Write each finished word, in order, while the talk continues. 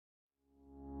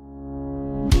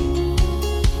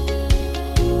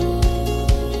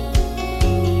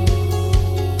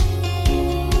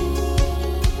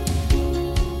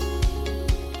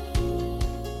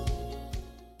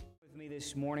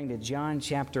John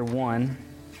chapter 1.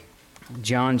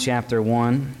 John chapter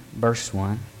 1, verse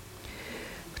 1.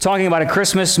 We're talking about a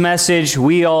Christmas message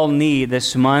we all need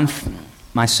this month,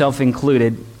 myself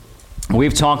included.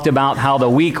 We've talked about how the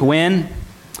weak win.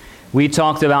 We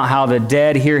talked about how the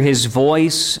dead hear His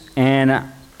voice. And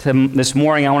this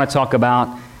morning I want to talk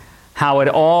about how it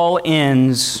all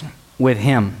ends with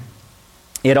Him.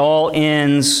 It all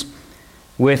ends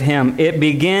with Him. It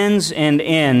begins and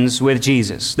ends with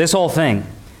Jesus. This whole thing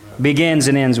begins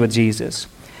and ends with Jesus.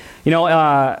 You know,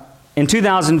 in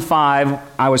 2005,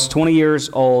 I was 20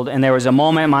 years old, and there was a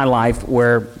moment in my life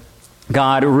where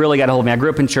God really got a hold of me. I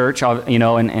grew up in church,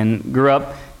 and grew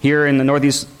up here in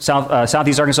the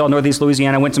southeast Arkansas, northeast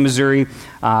Louisiana. Went to Missouri,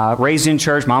 raised in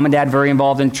church. Mom and dad very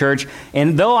involved in church.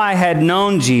 And though I had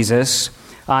known Jesus,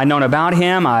 I'd known about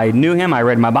Him, I knew Him, I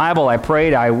read my Bible, I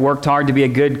prayed, I worked hard to be a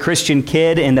good Christian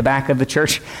kid in the back of the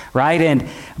church, right?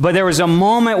 But there was a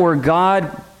moment where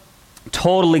God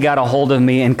totally got a hold of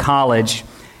me in college.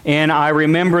 And I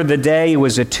remember the day, it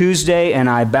was a Tuesday, and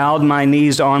I bowed my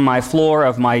knees on my floor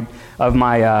of my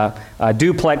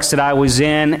duplex that I was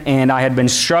in, and I had been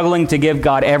struggling to give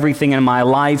God everything in my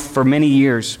life for many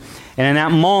years. And in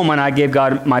that moment, I gave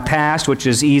God my past, which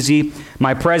is easy,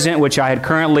 my present, which I had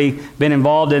currently been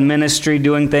involved in ministry,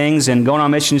 doing things and going on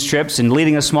missions trips and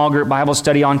leading a small group Bible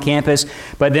study on campus.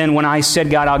 But then when I said,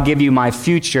 God, I'll give you my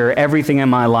future, everything in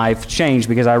my life changed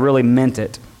because I really meant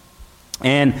it.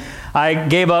 And I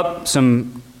gave up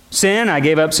some sin, I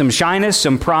gave up some shyness,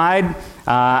 some pride.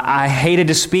 I hated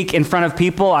to speak in front of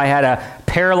people. I had a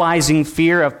paralyzing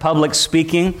fear of public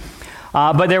speaking.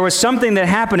 But there was something that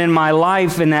happened in my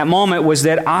life in that moment, was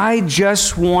that I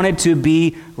just wanted to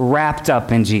be wrapped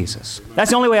up in Jesus. That's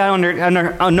the only way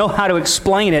I know how to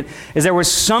explain it, is there was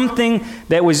something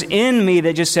that was in me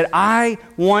that just said, I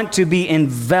want to be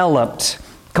enveloped,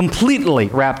 completely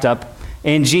wrapped up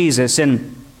in Jesus.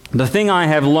 And the thing I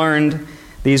have learned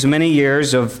these many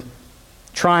years of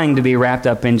trying to be wrapped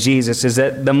up in Jesus is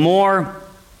that the more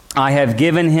I have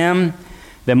given Him,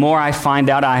 the more I find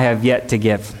out I have yet to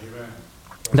give.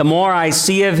 The more I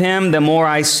see of Him, the more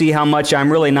I see how much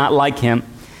I'm really not like Him.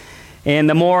 And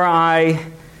the more I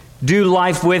do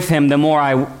life with Him, the more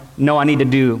I know I need to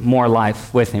do more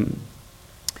life with Him.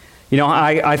 You know,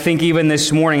 I think even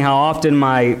this morning how often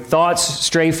my thoughts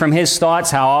stray from His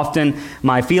thoughts, how often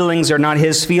my feelings are not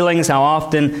His feelings, how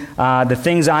often the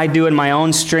things I do in my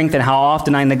own strength, and how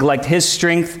often I neglect His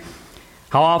strength,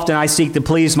 how often I seek to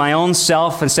please my own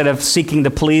self instead of seeking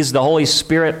to please the Holy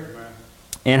Spirit,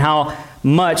 and how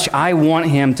much I want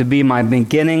Him to be my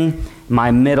beginning,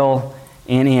 my middle,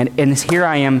 and end. And here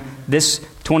I am, this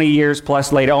 20 years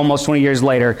plus later, almost 20 years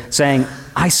later, saying,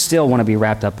 I still want to be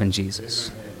wrapped up in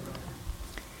Jesus.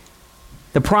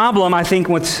 The problem, I think,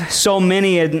 with so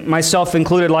many, and myself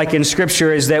included, like in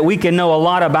Scripture, is that we can know a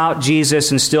lot about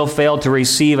Jesus and still fail to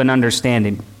receive an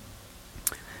understanding.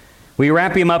 We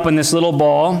wrap Him up in this little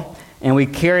ball, and we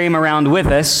carry Him around with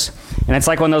us. And it's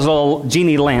like one of those little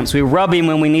genie lamps. We rub Him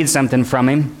when we need something from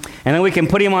Him. And then we can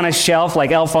put Him on a shelf,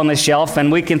 like Elf on the Shelf,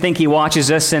 and we can think He watches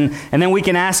us. And then we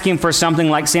can ask Him for something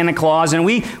like Santa Claus. And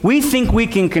we think we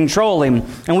can control Him.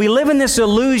 And we live in this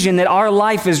illusion that our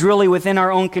life is really within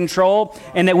our own control,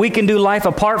 and that we can do life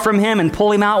apart from Him and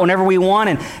pull Him out whenever we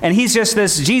want. And He's just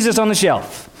this Jesus on the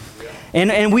shelf.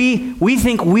 And we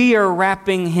think we are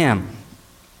wrapping Him,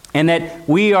 and that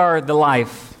we are the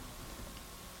life.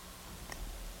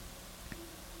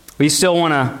 We still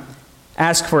want to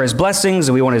ask for His blessings,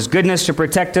 and we want His goodness to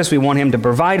protect us. We want Him to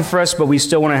provide for us, but we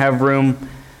still want to have room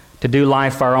to do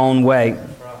life our own way.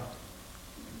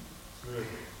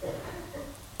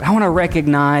 But I want to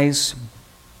recognize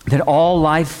that all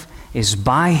life is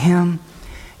by Him.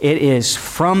 It is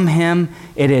from Him.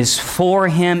 It is for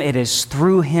Him. It is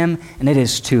through Him, and it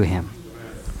is to Him.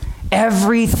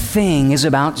 Everything is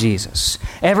about Jesus.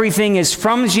 Everything is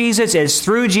from Jesus, it's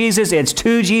through Jesus, it's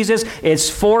to Jesus, it's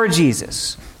for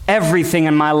Jesus. Everything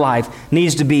in my life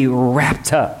needs to be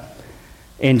wrapped up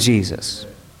in Jesus.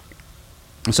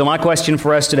 And so my question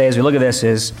for us today as we look at this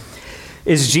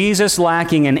is Jesus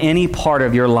lacking in any part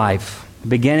of your life?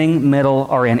 Beginning, middle,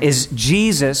 or end? Is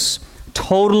Jesus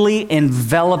totally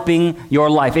enveloping your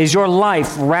life? Is your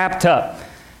life wrapped up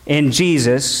in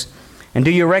Jesus? And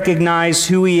do you recognize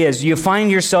who He is? Do you find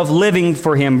yourself living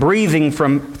for Him, breathing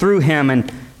through Him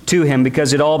and to Him?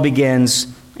 Because it all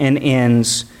begins and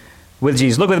ends with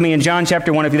Jesus. Look with me in John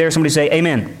chapter 1. If you're there, somebody say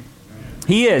amen. Amen.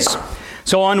 He is.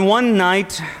 So on one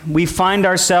night, we find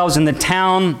ourselves in the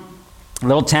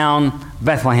little town,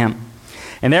 Bethlehem.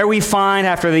 And there we find,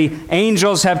 after the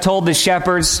angels have told the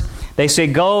shepherds, they say,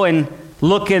 go and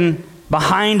look in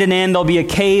behind an inn, there'll be a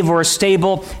cave or a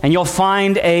stable, and you'll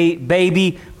find a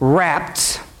baby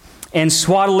wrapped in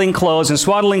swaddling clothes. And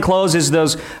swaddling clothes is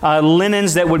those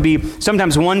linens that would be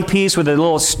sometimes one piece with a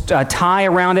little tie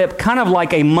around it, kind of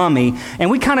like a mummy.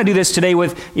 And we kind of do this today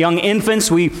with young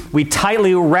infants. We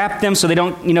tightly wrap them so they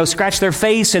don't, scratch their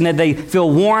face and that they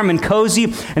feel warm and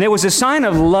cozy. And it was a sign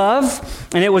of love,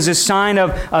 and it was a sign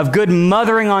of good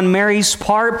mothering on Mary's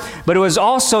part, but it was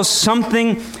also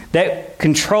something that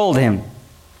controlled him.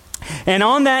 And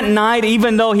on that night,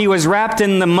 even though he was wrapped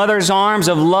in the mother's arms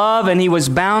of love and he was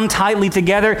bound tightly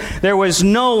together, there was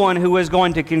no one who was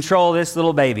going to control this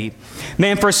little baby.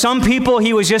 Man, for some people,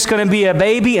 he was just going to be a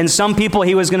baby, and some people,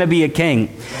 he was going to be a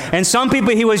king. And some people,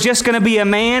 he was just going to be a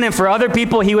man, and for other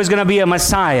people, he was going to be a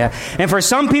Messiah. And for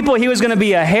some people, he was going to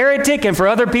be a heretic, and for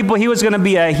other people, he was going to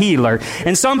be a healer.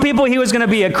 And some people, he was going to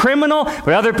be a criminal,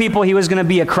 but other people, he was going to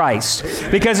be a Christ.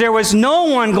 Because there was no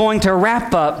one going to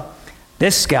wrap up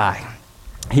this guy.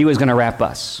 He was going to wrap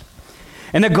us.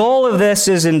 And the goal of this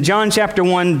is in John chapter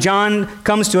 1, John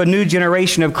comes to a new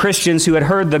generation of Christians who had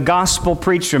heard the gospel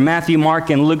preached from Matthew, Mark,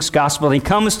 and Luke's gospel. And he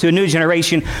comes to a new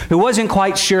generation who wasn't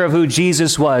quite sure of who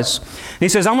Jesus was. And he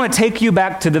says, I'm going to take you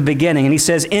back to the beginning. And he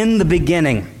says, in the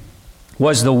beginning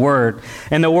was the Word,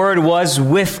 and the Word was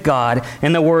with God,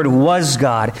 and the Word was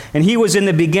God. And he was in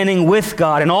the beginning with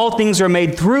God, and all things are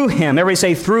made through him. Everybody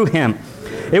say, through him.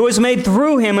 It was made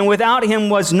through him, and without him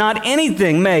was not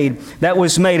anything made that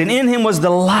was made. And in him was the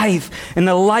life, and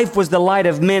the life was the light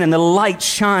of men, and the light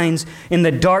shines in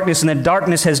the darkness, and the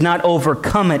darkness has not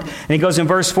overcome it. And he goes in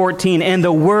verse 14, and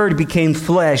the Word became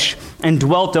flesh and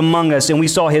dwelt among us, and we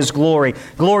saw his glory.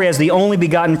 Glory as the only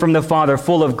begotten from the Father,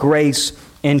 full of grace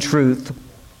and truth.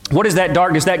 What is that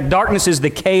darkness? That darkness is the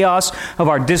chaos of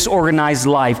our disorganized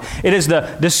life. It is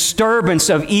the disturbance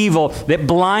of evil that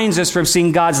blinds us from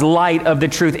seeing God's light of the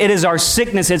truth. It is our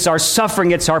sickness, it's our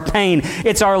suffering, it's our pain.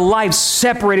 It's our life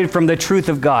separated from the truth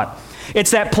of God.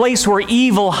 It's that place where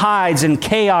evil hides and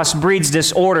chaos breeds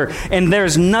disorder, and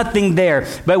there's nothing there.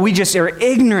 But we just are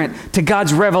ignorant to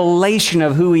God's revelation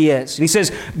of who He is. And He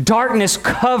says, darkness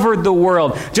covered the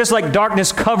world, just like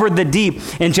darkness covered the deep.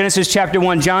 In Genesis chapter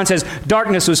 1, John says,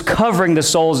 darkness was covering the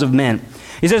souls of men.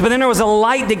 He says, but then there was a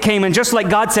light that came in, just like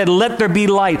God said, let there be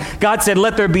light. God said,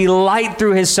 let there be light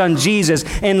through His Son Jesus.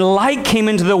 And light came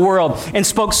into the world and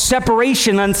spoke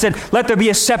separation and said, let there be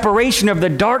a separation of the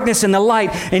darkness and the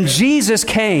light. And Jesus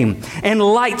came, and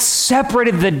light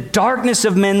separated the darkness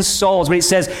of men's souls. But He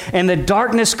says, and the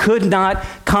darkness could not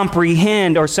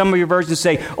comprehend, or some of your versions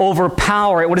say,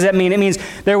 overpower it. What does that mean? It means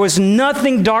there was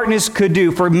nothing darkness could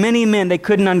do. For many men, they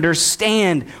couldn't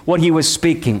understand what He was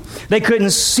speaking. They couldn't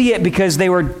see it because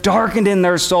they were darkened in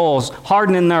their souls,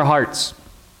 hardened in their hearts.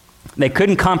 They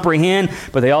couldn't comprehend,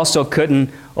 but they also couldn't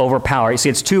overpower. You see,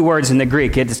 it's two words in the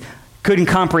Greek. It couldn't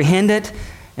comprehend it,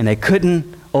 and they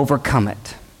couldn't overcome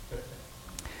it.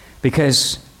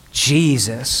 Because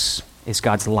Jesus is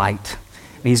God's light.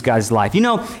 He's God's life. You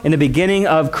know, in the beginning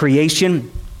of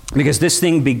creation, because this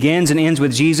thing begins and ends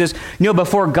with Jesus, you know,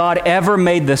 before God ever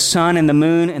made the sun and the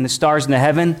moon and the stars in the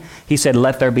heaven, He said,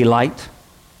 let there be light.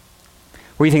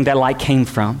 Where do you think that light came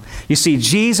from? You see,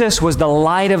 Jesus was the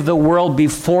light of the world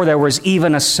before there was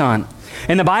even a sun.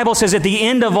 And the Bible says at the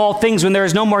end of all things, when there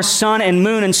is no more sun and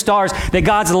moon and stars, that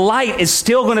God's light is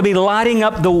still going to be lighting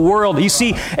up the world. You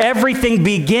see, everything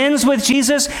begins with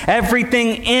Jesus.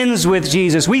 Everything ends with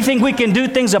Jesus. We think we can do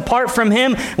things apart from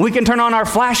Him. We can turn on our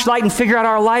flashlight and figure out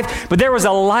our life. But there was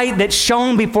a light that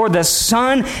shone before the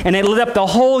sun, and it lit up the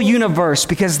whole universe,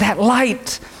 because that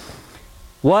light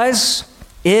was,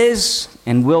 is,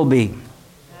 and will be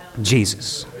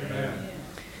Jesus. Amen.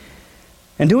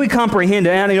 And do we comprehend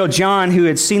it? And you know, John, who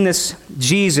had seen this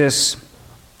Jesus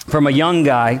from a young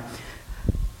guy,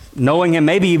 knowing him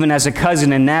maybe even as a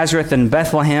cousin in Nazareth and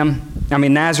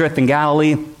Nazareth and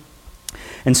Galilee,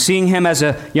 and seeing him as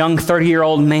a young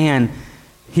 30-year-old man,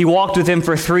 he walked with him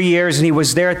for 3 years, and he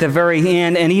was there at the very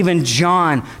end. And even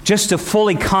John, just to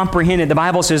fully comprehend it, the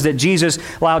Bible says that Jesus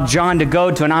allowed John to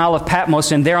go to an Isle of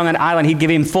Patmos, and there on that island, He'd give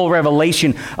him full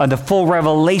revelation, the full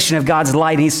revelation of God's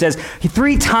light. And he says,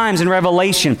 3 times in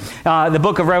Revelation, the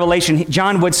book of Revelation,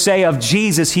 John would say of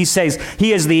Jesus, he says,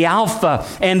 He is the Alpha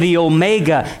and the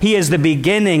Omega. He is the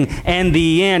beginning and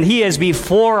the end. He is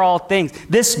before all things.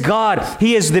 This God,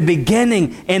 He is the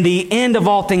beginning and the end of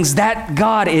all things. That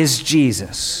God is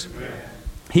Jesus.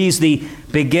 He's the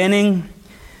beginning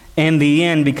and the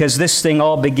end, because this thing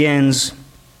all begins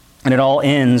and it all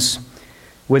ends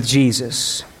with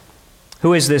Jesus.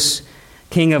 Who is this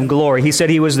King of glory. He said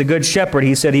he was the good shepherd.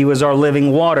 He said he was our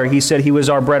living water. He said he was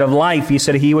our bread of life. He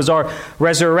said he was our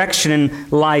resurrection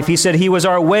and life. He said he was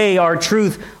our way, our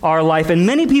truth, our life. And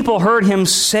many people heard him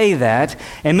say that,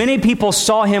 and many people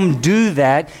saw him do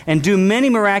that and do many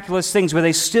miraculous things, but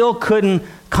they still couldn't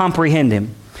comprehend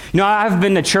him. You know, I've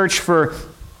been to church for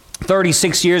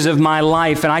 36 years of my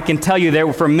life, and I can tell you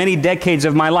that for many decades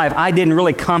of my life, I didn't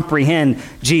really comprehend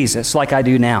Jesus like I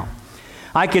do now.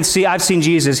 I've seen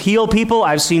Jesus heal people,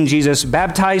 I've seen Jesus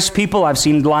baptize people, I've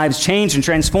seen lives change and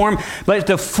transform, but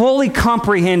to fully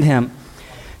comprehend him.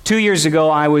 2 years ago,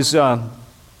 I was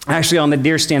actually on the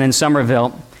deer stand in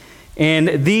Somerville,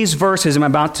 and these verses I'm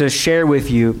about to share with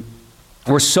you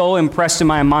were so impressed in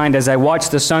my mind as I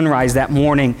watched the sunrise that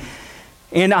morning.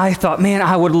 And I thought, man,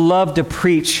 I would love to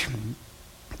preach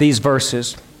these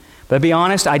verses. But to be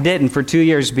honest, I didn't for 2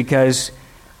 years because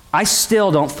I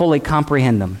still don't fully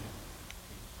comprehend them.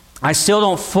 I still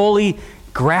don't fully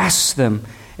grasp them.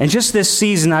 And just this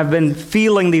season, I've been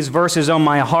feeling these verses on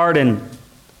my heart. And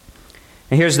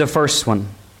here's the first one.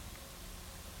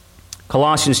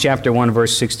 Colossians chapter 1,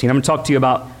 verse 16. I'm going to talk to you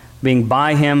about being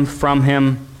by him, from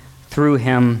him, through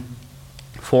him,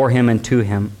 for him, and to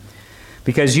him.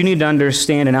 Because you need to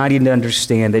understand, and I need to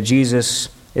understand, that Jesus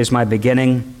is my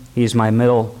beginning, he's my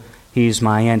middle, he's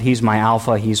my end, he's my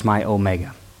Alpha, he's my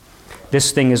Omega.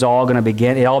 This thing is all going to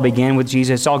begin, it all began with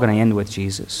Jesus, it's all going to end with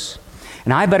Jesus.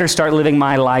 And I better start living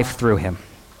my life through him.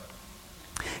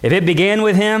 If it began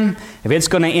with him, if it's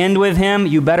going to end with him,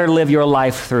 you better live your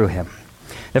life through him.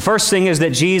 The first thing is that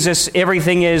Jesus,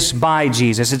 everything is by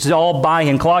Jesus. It's all by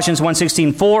him. Colossians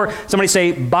 1:16, for, somebody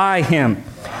say, by him.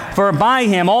 For by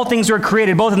him all things were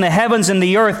created, both in the heavens and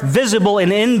the earth, visible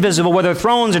and invisible, whether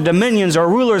thrones or dominions or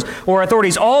rulers or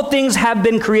authorities. All things have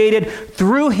been created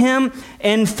through him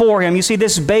and for him. You see,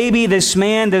 this baby, this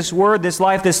man, this word, this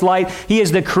life, this light, he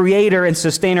is the creator and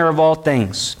sustainer of all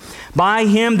things. By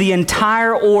him, the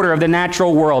entire order of the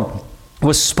natural world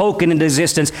was spoken into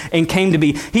existence and came to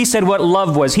be. He said what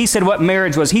love was. He said what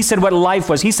marriage was. He said what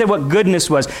life was. He said what goodness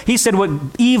was. He said what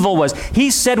evil was. He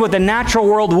said what the natural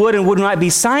world would and would not be.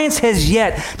 Science has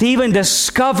yet to even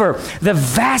discover the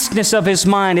vastness of his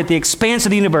mind at the expanse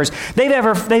of the universe.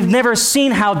 They've never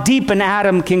seen how deep an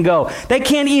atom can go. They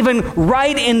can't even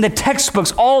write in the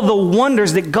textbooks all the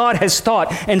wonders that God has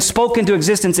thought and spoken to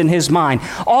existence in his mind.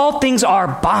 All things are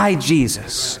by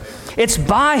Jesus. It's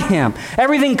by him.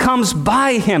 Everything comes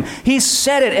by him. He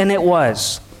said it and it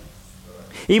was.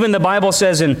 Even the Bible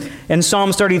says in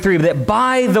Psalms 33 that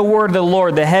by the word of the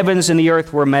Lord the heavens and the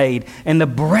earth were made, and the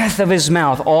breath of his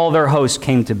mouth all their hosts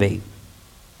came to be.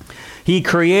 He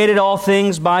created all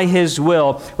things by his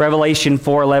will. Revelation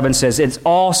 4:11 says it's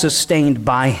all sustained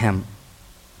by him.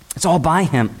 It's all by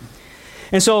him.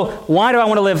 And so why do I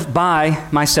want to live by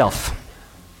myself?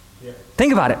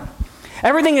 Think about it.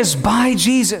 Everything is by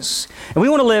Jesus. And we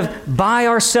want to live by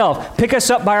ourselves. Pick us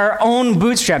up by our own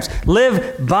bootstraps.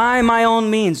 Live by my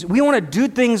own means. We want to do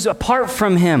things apart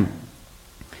from him.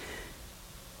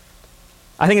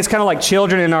 I think it's kind of like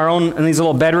children in these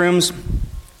little bedrooms.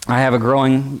 I have a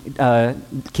growing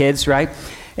kids, right?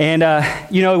 And,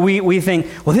 we think,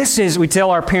 we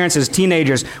tell our parents as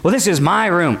teenagers, well, this is my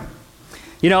room.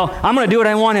 You know, I'm going to do what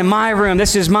I want in my room.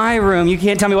 This is my room. You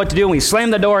can't tell me what to do. And we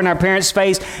slam the door in our parents'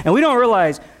 face, and we don't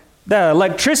realize the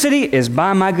electricity is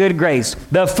by my good grace.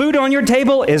 The food on your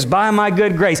table is by my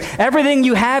good grace. Everything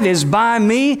you have is by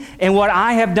me and what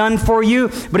I have done for you.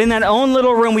 But in that own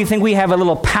little room, we think we have a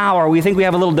little power. We think we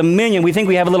have a little dominion. We think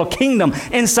we have a little kingdom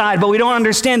inside, but we don't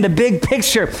understand the big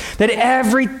picture that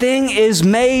everything is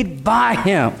made by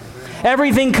him.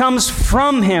 Everything comes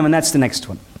from him, and that's the next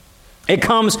one. It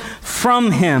comes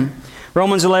from him.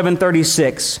 Romans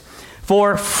 11:36.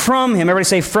 For from him, everybody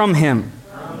say from him.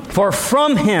 For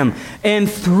from him and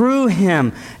through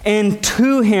him and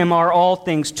to him are all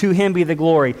things. To him be the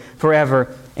glory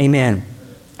forever. Amen.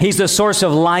 He's the source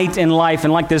of light and life.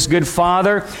 And like this good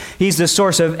Father, he's the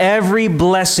source of every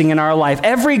blessing in our life.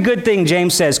 Every good thing,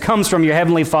 James says, comes from your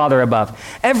heavenly Father above.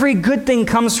 Every good thing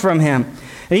comes from him.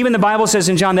 And even the Bible says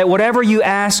in John that whatever you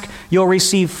ask, you'll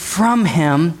receive from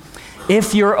him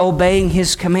if you're obeying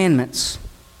his commandments.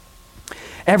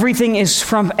 Every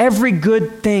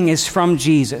good thing is from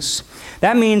Jesus.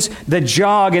 That means the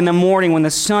jog in the morning when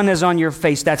the sun is on your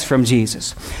face, that's from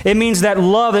Jesus. It means that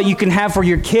love that you can have for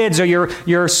your kids or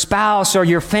your spouse or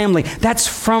your family, that's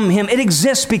from him. It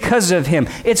exists because of him.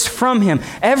 It's from him.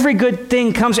 Every good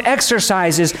thing comes,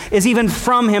 exercise is even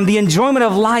from him. The enjoyment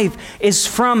of life is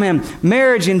from him.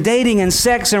 Marriage and dating and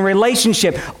sex and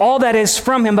relationship, all that is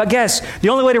from him. But guess, the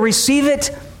only way to receive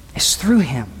it is through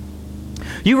him.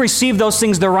 you receive those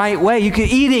things the right way.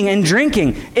 Eating and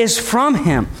drinking is from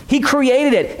Him. He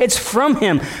created it. It's from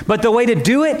Him. But the way to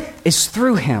do it is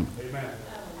through Him.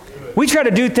 We try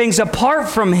to do things apart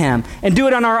from Him and do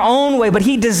it on our own way, but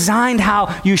He designed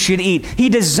how you should eat. He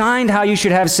designed how you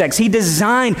should have sex. He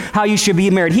designed how you should be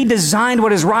married. He designed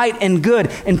what is right and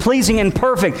good and pleasing and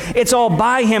perfect. It's all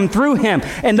by Him, through Him.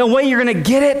 And the way you're going to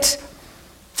get it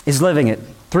is living it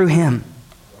through Him.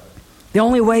 The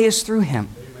only way is through Him.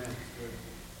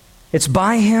 It's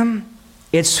by Him,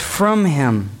 it's from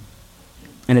Him,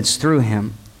 and it's through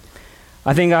Him.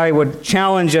 I think I would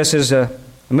challenge us as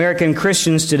American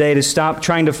Christians today to stop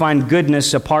trying to find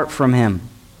goodness apart from Him.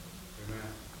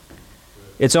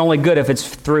 It's only good if it's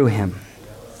through Him.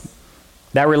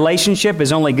 That relationship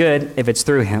is only good if it's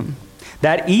through Him.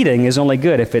 That eating is only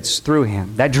good if it's through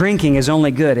Him. That drinking is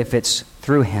only good if it's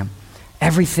through Him.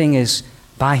 Everything is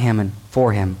by Him and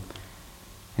for Him.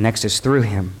 And next is through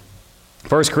Him.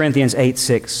 1 Corinthians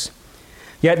 8:6.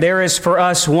 Yet there is for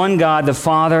us one God, the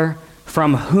Father,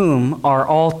 from whom are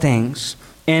all things,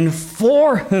 and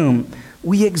for whom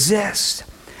we exist,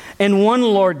 and one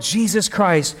Lord Jesus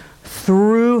Christ,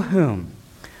 through whom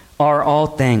are all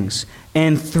things,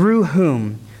 and through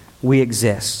whom we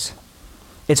exist.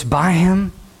 It's by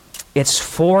Him, it's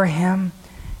for Him,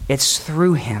 it's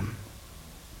through Him.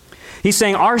 He's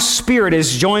saying our spirit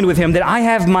is joined with Him, that I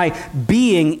have my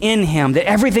being in Him, that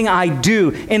everything I do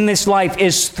in this life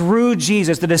is through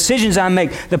Jesus. The decisions I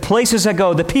make, the places I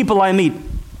go, the people I meet,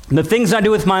 the things I do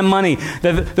with my money,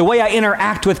 the way I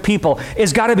interact with people,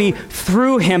 has got to be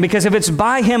through Him. Because if it's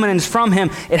by Him and it's from Him,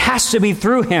 it has to be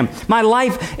through Him. My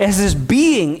life is this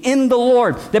being in the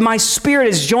Lord, that my spirit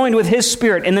is joined with His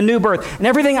Spirit in the new birth. And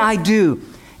everything I do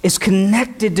is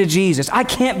connected to Jesus. I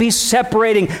can't be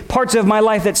separating parts of my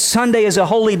life that Sunday is a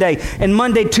holy day and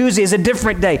Monday, Tuesday is a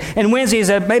different day and Wednesday is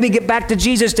a maybe get back to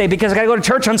Jesus day because I got to go to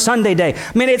church on Sunday day.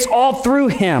 I mean, it's all through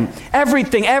Him.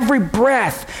 Everything, every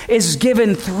breath is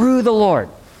given through the Lord.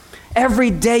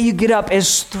 Every day you get up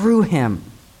is through Him.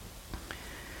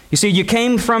 You see, you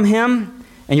came from Him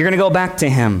and you're going to go back to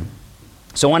Him.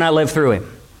 So why not live through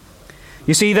Him?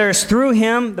 You see, there's through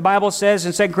Him, the Bible says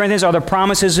in 2 Corinthians, are the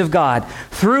promises of God.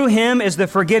 Through Him is the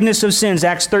forgiveness of sins,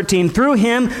 Acts 13. Through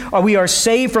Him we are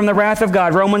saved from the wrath of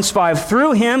God, Romans 5.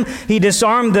 Through Him, He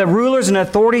disarmed the rulers and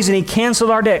authorities and He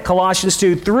canceled our debt, Colossians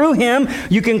 2. Through Him,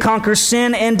 you can conquer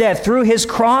sin and death. Through His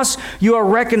cross, you are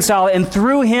reconciled. And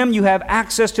through Him, you have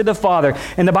access to the Father.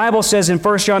 And the Bible says in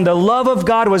 1 John, the love of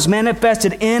God was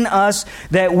manifested in us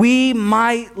that we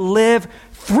might live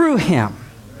through Him.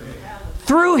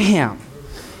 Through Him.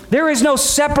 There is no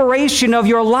separation of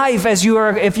your life if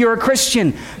you're a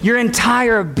Christian. Your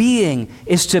entire being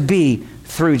is to be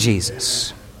through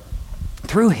Jesus.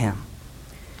 Through Him.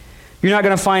 You're not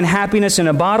going to find happiness in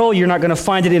a bottle. You're not going to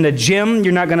find it in a gym.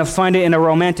 You're not going to find it in a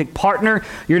romantic partner.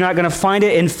 You're not going to find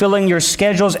it in filling your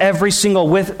schedules every single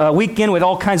weekend with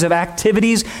all kinds of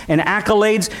activities and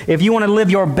accolades. If you want to live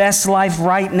your best life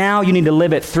right now, you need to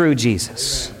live it through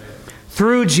Jesus.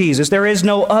 Through Jesus. There is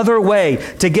no other way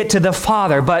to get to the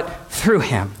Father but through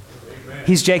Him. Amen.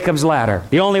 He's Jacob's ladder.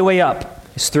 The only way up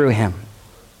is through Him.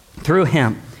 Through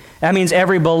Him. That means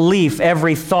every belief,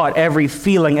 every thought, every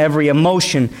feeling, every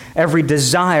emotion, every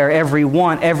desire, every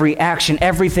want, every action,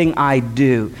 everything I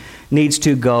do needs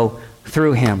to go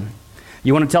through Him.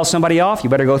 You want to tell somebody off? You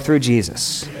better go through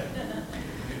Jesus.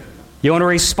 You want to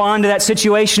respond to that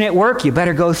situation at work? You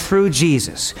better go through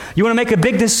Jesus. You want to make a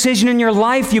big decision in your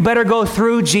life? You better go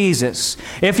through Jesus.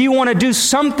 If you want to do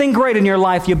something great in your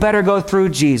life, you better go through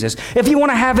Jesus. If you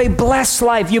want to have a blessed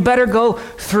life, you better go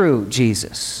through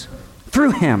Jesus.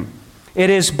 Through Him.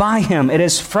 It is by Him. It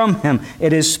is from Him.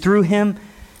 It is through Him.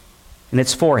 And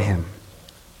it's for Him.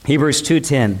 Hebrews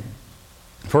 2:10.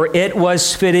 For it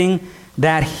was fitting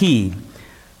that He,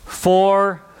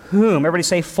 for whom, everybody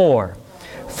say for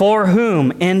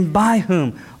whom and by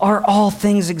whom are all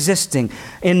things existing,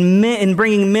 in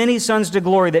bringing many sons to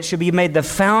glory, that should be made the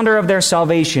founder of their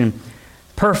salvation,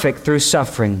 perfect through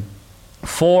suffering.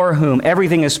 For whom?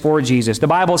 Everything is for Jesus. The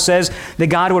Bible says that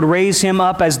God would raise Him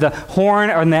up as the horn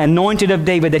or the anointed of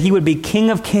David, that He would be King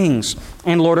of kings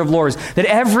and Lord of lords. That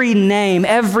every name,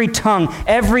 every tongue,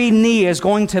 every knee is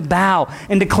going to bow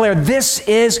and declare this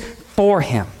is for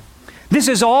Him. This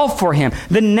is all for Him.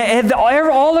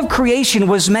 All of creation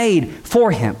was made for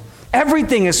Him.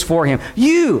 Everything is for Him.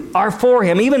 You are for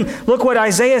Him. Even look what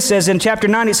Isaiah says in chapter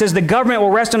 9. It says, the government will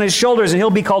rest on His shoulders, and He'll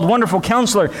be called Wonderful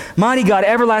Counselor, Mighty God,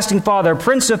 Everlasting Father,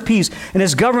 Prince of Peace, and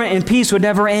His government and peace would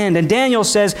never end. And Daniel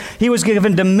says He was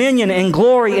given dominion and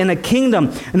glory and a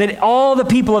kingdom, and that all the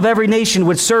people of every nation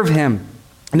would serve Him.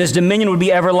 And his dominion would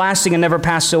be everlasting and never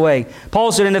pass away.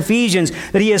 Paul said in Ephesians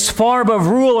that he is far above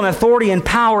rule and authority and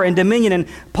power and dominion. And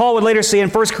Paul would later say in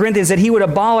 1 Corinthians that he would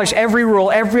abolish every rule,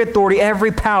 every authority,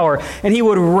 every power, and he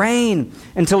would reign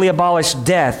until he abolished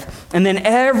death. And then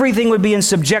everything would be in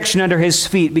subjection under his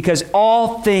feet, because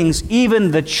all things,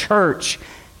 even the church,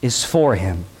 is for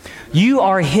him. You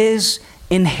are his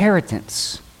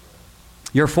inheritance.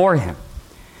 You're for him.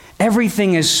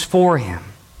 Everything is for him.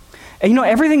 And you know,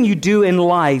 everything you do in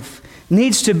life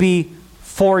needs to be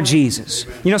for Jesus.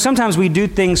 You know, sometimes we do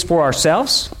things for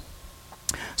ourselves.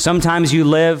 Sometimes you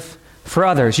live for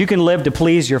others. You can live to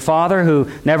please your father who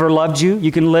never loved you.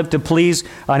 You can live to please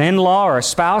an in-law or a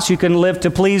spouse. You can live to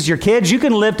please your kids. You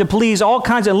can live to please all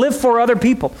kinds of, live for other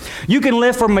people. You can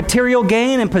live for material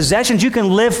gain and possessions. You can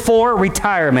live for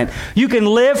retirement. You can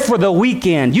live for the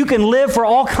weekend. You can live for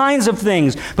all kinds of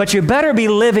things. But you better be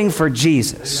living for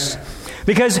Jesus.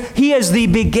 Because he is the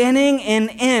beginning and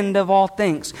end of all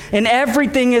things. And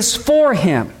everything is for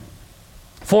him.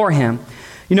 For him.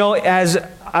 You know, as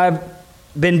I've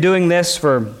been doing this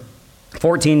for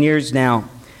 14 years now,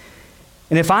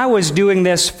 and if I was doing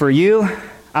this for you,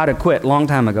 I'd have quit a long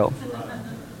time ago.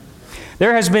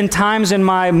 There has been times in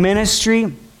my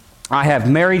ministry, I have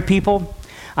married people,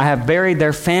 I have buried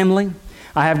their family,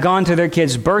 I have gone to their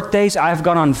kids' birthdays. I have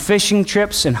gone on fishing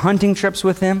trips and hunting trips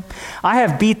with them. I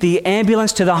have beat the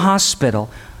ambulance to the hospital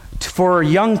for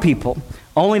young people,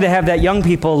 only to have that young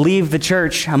people leave the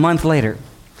church a month later.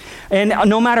 And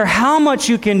no matter how much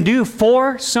you can do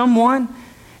for someone,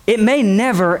 it may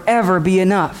never, ever be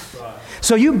enough.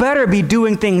 So you better be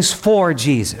doing things for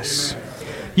Jesus.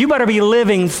 You better be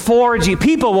living for Jesus.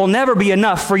 People will never be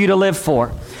enough for you to live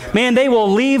for. Man, they will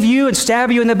leave you and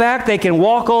stab you in the back. They can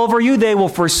walk over you. They will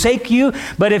forsake you.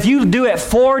 But if you do it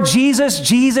for Jesus,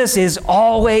 Jesus is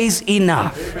always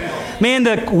enough. Amen. Man,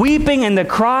 the weeping and the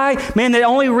cry, man, the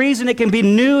only reason it can be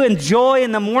new and joy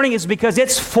in the morning is because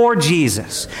it's for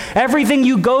Jesus. Everything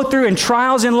you go through in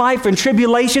trials in life and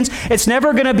tribulations, it's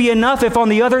never going to be enough if on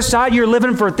the other side you're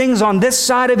living for things on this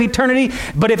side of eternity.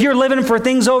 But if you're living for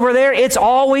things over there, it's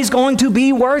always going to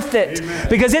be worth it. Amen.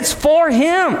 Because it's for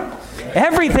Him.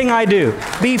 Everything I do,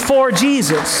 be for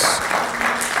Jesus.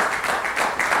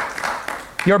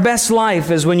 Your best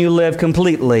life is when you live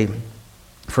completely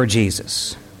for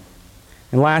Jesus.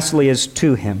 And lastly is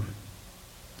to Him.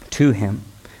 To Him.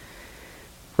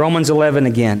 Romans 11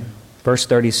 again, verse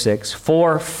 36.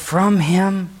 For from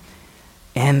Him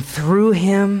and through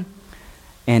Him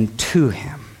and to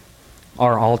Him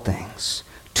are all things.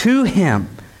 To Him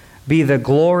be the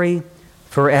glory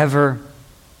forever.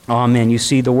 Amen. You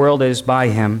see, the world is by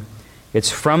Him. It's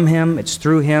from Him. It's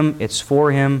through Him. It's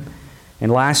for Him.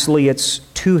 And lastly, it's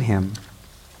to Him.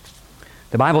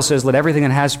 The Bible says, let everything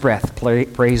that has breath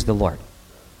praise the Lord.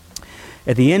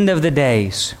 At the end of the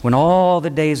days, when all the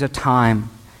days of time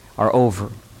are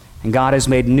over, and God has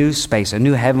made new space, a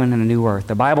new heaven and a new earth,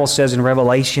 the Bible says in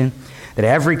Revelation that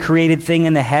every created thing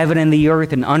in the heaven and the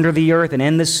earth and under the earth and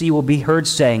in the sea will be heard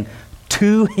saying,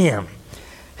 to Him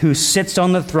who sits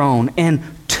on the throne and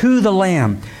to the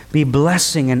Lamb be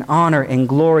blessing and honor and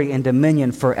glory and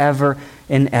dominion forever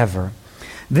and ever.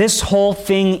 This whole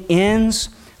thing ends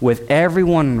with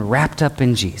everyone wrapped up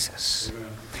in Jesus. Amen.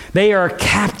 They are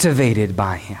captivated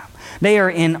by Him. They are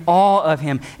in awe of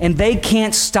Him, and they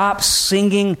can't stop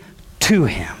singing to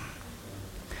Him.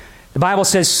 The Bible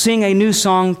says, sing a new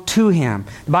song to Him.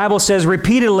 The Bible says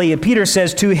repeatedly, and Peter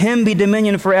says, to Him be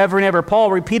dominion forever and ever. Paul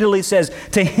repeatedly says,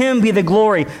 to Him be the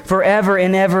glory forever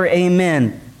and ever.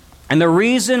 Amen. And the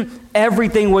reason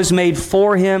everything was made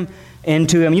for Him and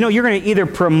to Him. You know, you're going to either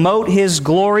promote His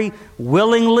glory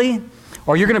willingly,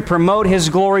 or you're going to promote His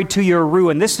glory to your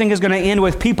ruin. This thing is going to end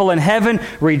with people in heaven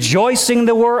rejoicing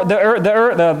the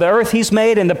earth He's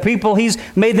made and the people He's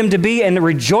made them to be and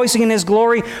rejoicing in His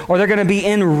glory, or they're going to be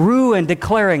in ruin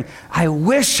declaring, I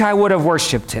wish I would have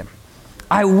worshiped Him.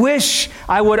 I wish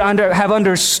I would have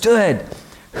understood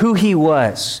who He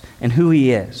was and who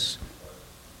He is.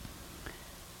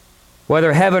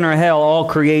 Whether heaven or hell, all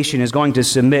creation is going to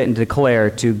submit and declare,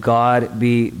 to God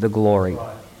be the glory.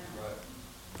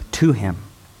 To Him.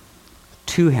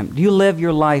 To Him. Do you live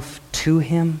your life to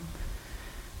Him?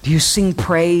 Do you sing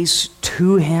praise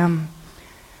to Him?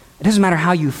 It doesn't matter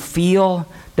how you feel.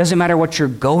 It doesn't matter what you're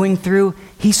going through.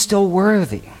 He's still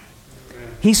worthy.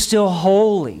 He's still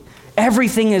holy.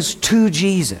 Everything is to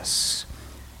Jesus.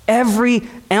 Every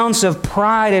ounce of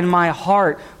pride in my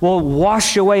heart will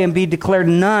wash away and be declared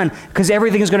none, because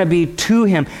everything is going to be to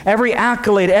Him. Every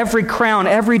accolade, every crown,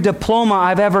 every diploma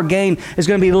I've ever gained is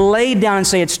going to be laid down and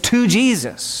say it's to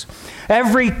Jesus.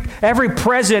 Every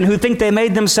president who think they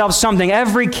made themselves something,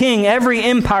 every king, every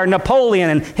empire, Napoleon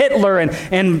and Hitler and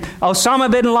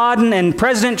Osama bin Laden and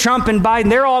President Trump and Biden,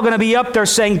 they're all going to be up there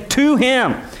saying, to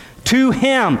Him. To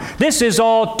Him. This is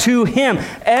all to Him.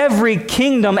 Every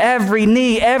kingdom, every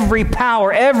knee, every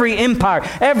power, every empire,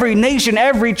 every nation,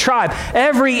 every tribe,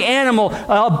 every animal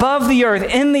above the earth,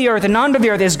 in the earth, and under the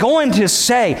earth is going to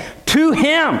say, to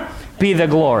Him be the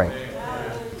glory.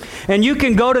 And you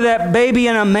can go to that baby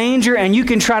in a manger and you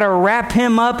can try to wrap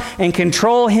Him up and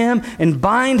control Him and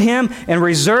bind Him and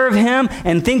reserve Him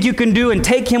and think you can do and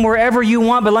take Him wherever you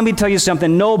want. But let me tell you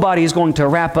something. Nobody is going to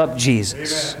wrap up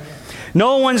Jesus. Amen.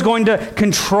 No one's going to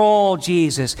control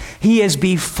Jesus. He is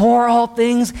before all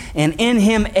things, and in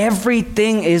Him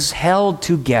everything is held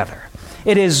together.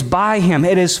 It is by Him.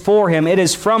 It is for Him. It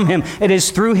is from Him. It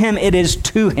is through Him. It is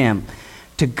to Him.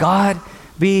 To God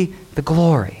be the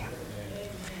glory.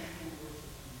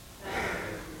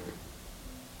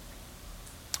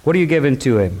 What are you giving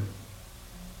to Him?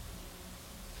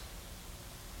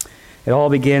 It all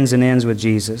begins and ends with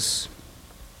Jesus.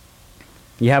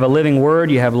 You have a living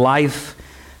Word, you have life,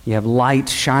 you have light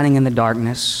shining in the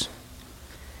darkness.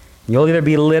 You'll either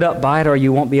be lit up by it or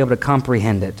you won't be able to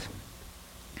comprehend it.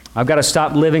 I've got to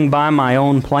stop living by my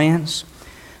own plans.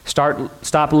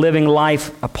 Stop living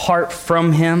life apart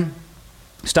from Him.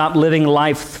 Stop living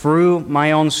life through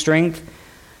my own strength.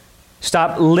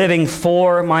 Stop living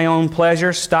for my own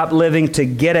pleasure. Stop living to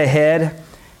get ahead.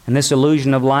 And this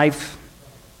illusion of life,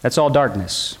 that's all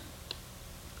darkness.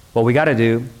 What we got to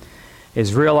do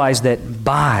is realize that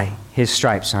by His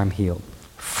stripes I'm healed.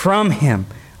 From Him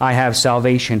I have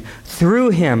salvation.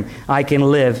 Through Him I can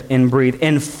live and breathe.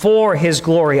 And for His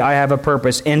glory I have a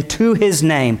purpose. And to His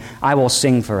name I will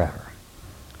sing forever.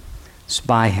 It's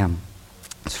by Him.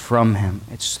 It's from Him.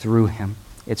 It's through Him.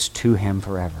 It's to Him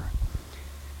forever.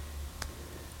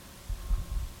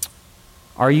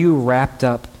 Are you wrapped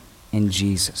up in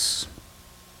Jesus?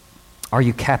 Are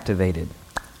you captivated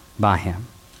by Him?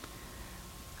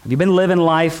 Have you been living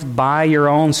life by your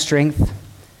own strength,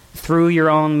 through your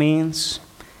own means?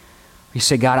 You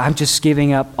say, God, I'm just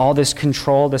giving up all this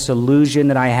control, this illusion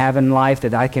that I have in life,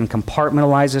 that I can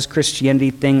compartmentalize this Christianity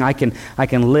thing. I can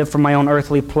live for my own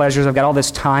earthly pleasures. I've got all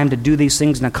this time to do these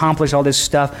things and accomplish all this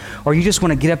stuff. Or you just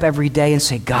want to get up every day and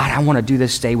say, God, I want to do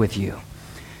this day with You.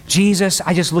 Jesus,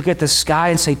 I just look at the sky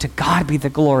and say, to God be the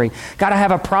glory. God, I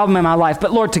have a problem in my life,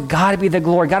 but Lord, to God be the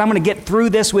glory. God, I'm going to get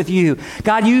through this with You.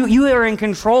 God, you are in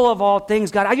control of all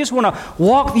things. God, I just want to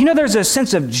walk. You know, there's a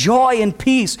sense of joy and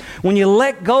peace when you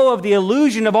let go of the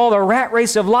illusion of all the rat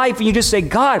race of life and you just say,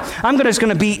 God, I'm just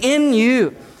going to be in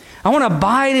You. I want to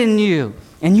abide in You,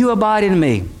 and You abide in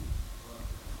me.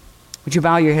 Would you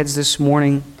bow your heads this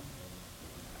morning?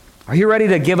 Are you ready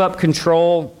to give up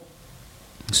control?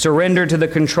 Surrender to the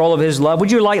control of His love? Would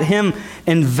you let Him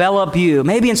envelop you?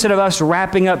 Maybe instead of us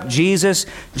wrapping up Jesus,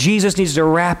 Jesus needs to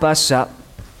wrap us up.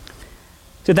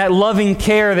 To that loving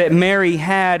care that Mary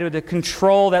had to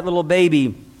control that little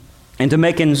baby and to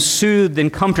make him soothed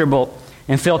and comfortable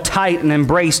and feel tight and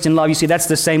embraced in love. You see, that's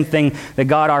the same thing that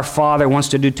God our Father wants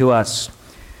to do to us.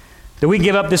 That we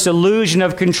give up this illusion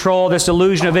of control, this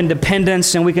illusion of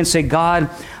independence, and we can say,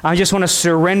 God, I just want to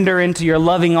surrender into Your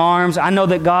loving arms. I know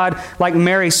that God, like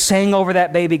Mary, sang over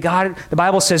that baby. God, the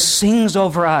Bible says, sings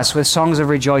over us with songs of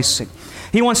rejoicing.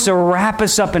 He wants to wrap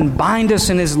us up and bind us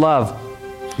in His love,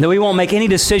 that we won't make any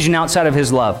decision outside of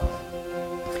His love.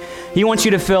 He wants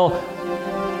you to feel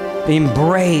the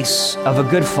embrace of a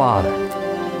good Father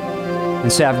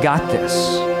and say, I've got this.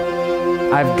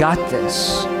 I've got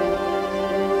this.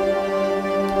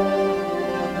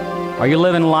 Are you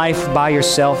living life by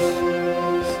yourself?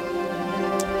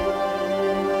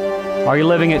 Are you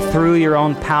living it through your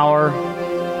own power?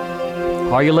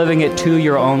 Are you living it to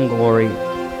your own glory?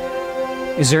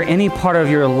 Is there any part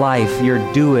of your life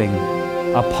you're doing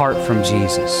apart from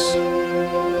Jesus?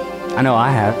 I know I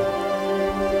have.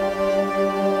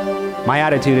 My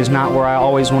attitude is not where I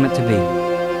always want it to be.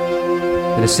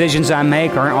 The decisions I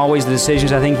make aren't always the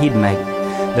decisions I think He'd make.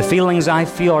 The feelings I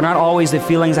feel are not always the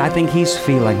feelings I think He's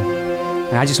feeling.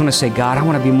 And I just want to say, God, I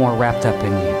want to be more wrapped up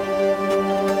in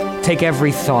You. Take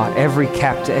every thought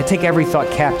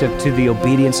captive to the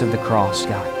obedience of the cross,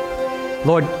 God.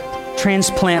 Lord,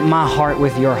 transplant my heart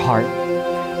with Your heart.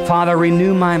 Father,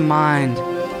 renew my mind,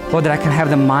 Lord, that I can have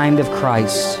the mind of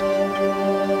Christ.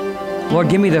 Lord,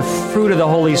 give me the fruit of the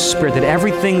Holy Spirit, that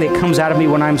everything that comes out of me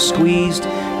when I'm squeezed,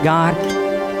 God,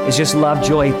 is just love,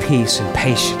 joy, peace, and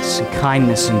patience, and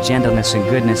kindness, and gentleness, and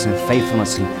goodness, and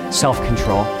faithfulness, and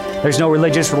self-control. There's no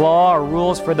religious law or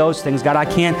rules for those things, God. I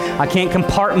can't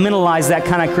compartmentalize that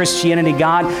kind of Christianity,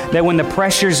 God, that when the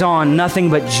pressure's on, nothing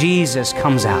but Jesus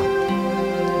comes out.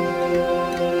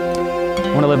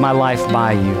 I want to live my life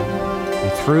by you,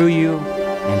 and through you,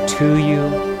 and to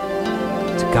you.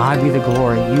 To God be the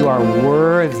glory. You are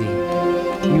worthy.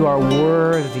 You are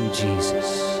worthy,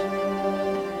 Jesus.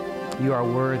 You are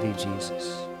worthy,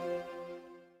 Jesus.